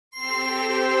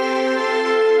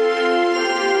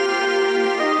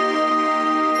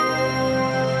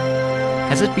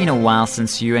Has it been a while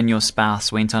since you and your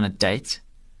spouse went on a date?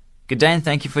 Good day and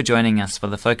thank you for joining us for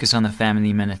the Focus on the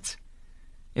Family Minute.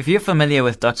 If you're familiar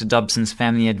with Dr. Dobson's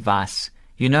family advice,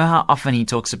 you know how often he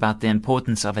talks about the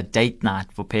importance of a date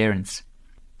night for parents.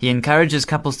 He encourages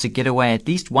couples to get away at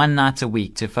least one night a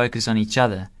week to focus on each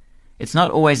other. It's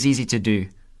not always easy to do.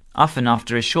 Often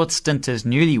after a short stint as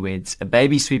newlyweds, a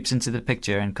baby sweeps into the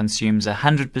picture and consumes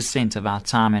 100% of our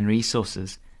time and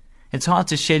resources. It's hard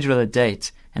to schedule a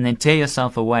date and then tear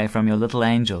yourself away from your little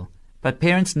angel. But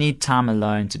parents need time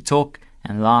alone to talk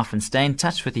and laugh and stay in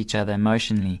touch with each other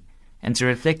emotionally, and to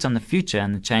reflect on the future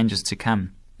and the changes to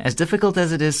come. As difficult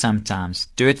as it is sometimes,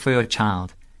 do it for your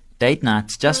child. Date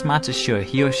nights just might assure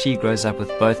he or she grows up with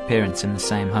both parents in the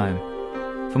same home.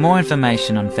 For more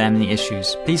information on family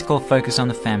issues, please call Focus on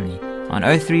the Family on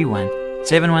 031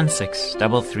 716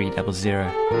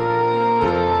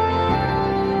 3300.